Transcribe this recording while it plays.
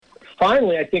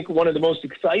finally, I think one of the most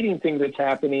exciting things that's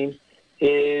happening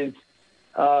is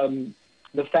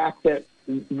the fact that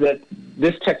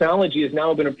this technology has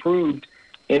now been approved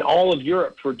in all of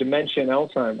Europe for dementia and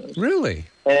Alzheimer's. Really?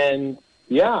 And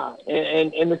yeah,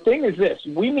 and the thing is this: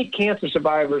 we meet cancer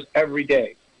survivors every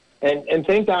day, and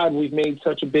thank God we've made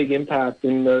such a big impact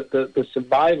in the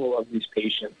survival of these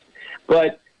patients.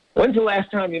 But when's the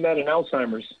last time you met an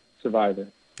Alzheimer's survivor?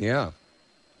 Yeah.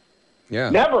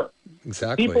 Never.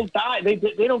 Exactly. People die.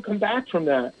 They don't come back from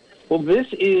that. Well, this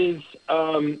is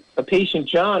a patient,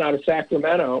 John, out of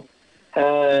Sacramento,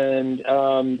 and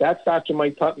that's Dr.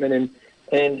 Mike Putman,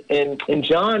 and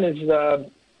John is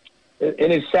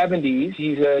in his 70s.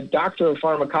 He's a doctor of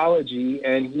pharmacology,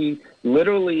 and he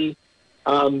literally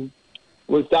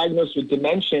was diagnosed with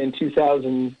dementia in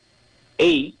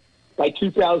 2008. By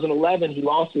 2011, he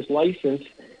lost his license,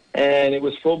 and it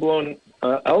was full-blown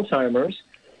Alzheimer's.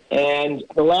 And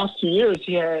the last 2 years,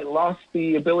 he had lost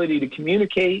the ability to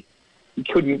communicate. He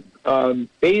couldn't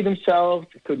bathe himself,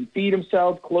 couldn't feed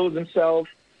himself, clothe himself.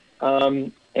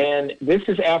 And this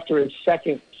is after his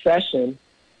second session.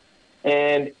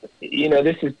 And,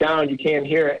 this is down. You can't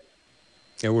hear it.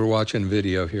 Yeah, we're watching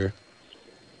video here.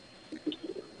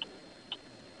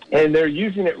 And they're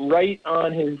using it right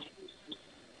on his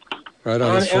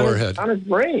forehead. On his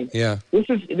brain. Yeah. This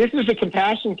is a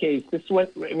compassion case.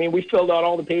 We filled out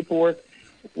all the paperwork.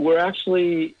 We're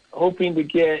actually hoping to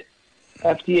get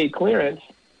FDA clearance,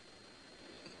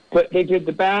 but they did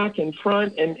the back and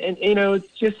front, and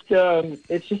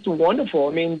it's just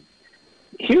wonderful.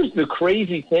 Here's the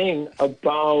crazy thing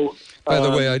about. By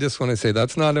the way, I just want to say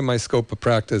that's not in my scope of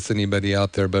practice. Anybody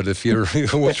out there, but if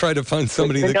we'll try to find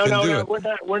somebody that can do it.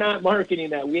 We're not marketing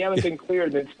that. We haven't been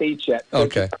cleared in states yet. So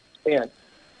okay.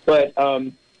 But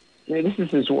this is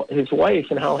his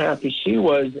wife and how happy she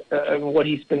was and what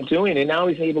he's been doing, and now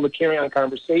he's able to carry on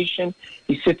conversation.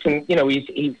 He sits and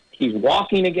he's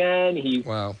walking again.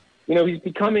 Wow. He's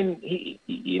becoming he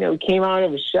came out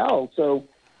of his shell. So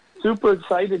super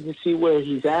excited to see where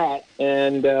he's at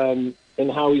and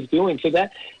how he's doing. So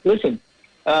Dr.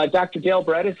 Dale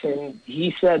Bredesen,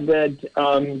 he said that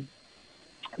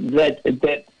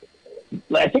that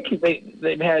I think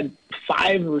they've had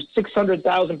 500,000 or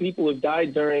 600,000 people who've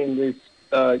died during this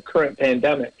current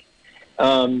pandemic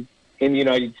in the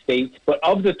United States. But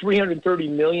of the 330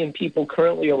 million people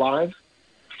currently alive,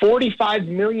 45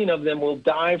 million of them will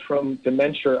die from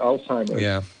dementia or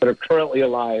Alzheimer's that are currently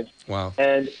alive. Wow.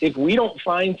 And if we don't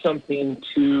find something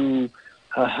to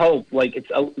help, like it's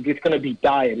going to be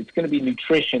diet, it's going to be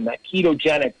nutrition, that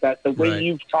ketogenic, that the way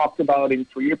you've talked about it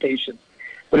for your patients.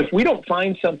 But if we don't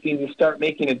find something to start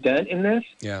making a dent in this,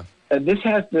 this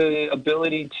has the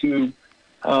ability to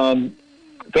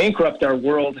bankrupt our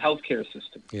world healthcare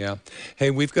system. Yeah. Hey,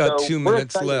 we've got 2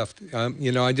 minutes left. I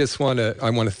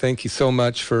want to thank you so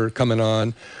much for coming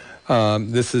on.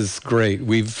 This is great.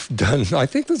 We've done, I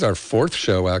think this is our 4th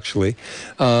show, actually.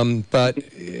 But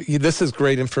this is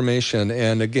great information.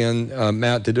 And again, Dr.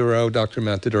 Matt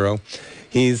Doduro,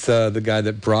 he's the guy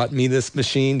that brought me this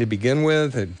machine to begin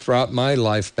with. It brought my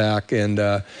life back. And,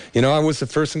 I was the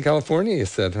first in California, you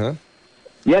said, huh?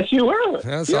 Yes, you were.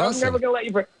 That's awesome. I'm never going to let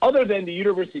you, other than the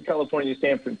University of California,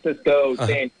 San Francisco,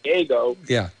 San Diego,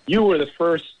 you were the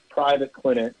first private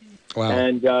clinic. Wow.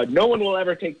 And no one will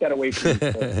ever take that away from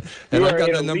you. And I've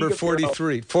got the number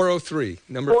 403,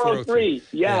 number 403.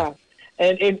 Yeah.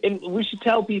 And we should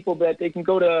tell people that they can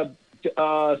go to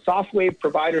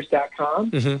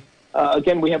softwaveproviders.com. Mm-hmm.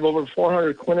 Again, we have over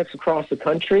 400 clinics across the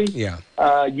country. Yeah.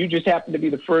 You just happened to be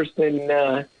the first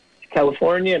in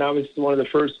California, and I was one of the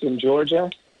first in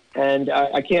Georgia. And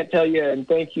I can't tell you and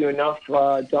thank you enough,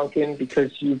 Duncan,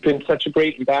 because you've been such a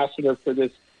great ambassador for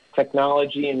this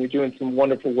technology, and you're doing some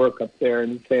wonderful work up there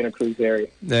in the Santa Cruz area.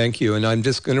 Thank you. And I'm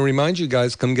just going to remind you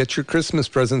guys, come get your Christmas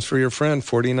presents for your friend,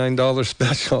 $49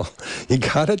 special. You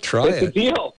got to try it. It's a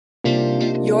deal.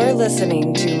 You're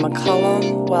listening to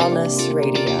McCollum Wellness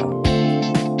Radio.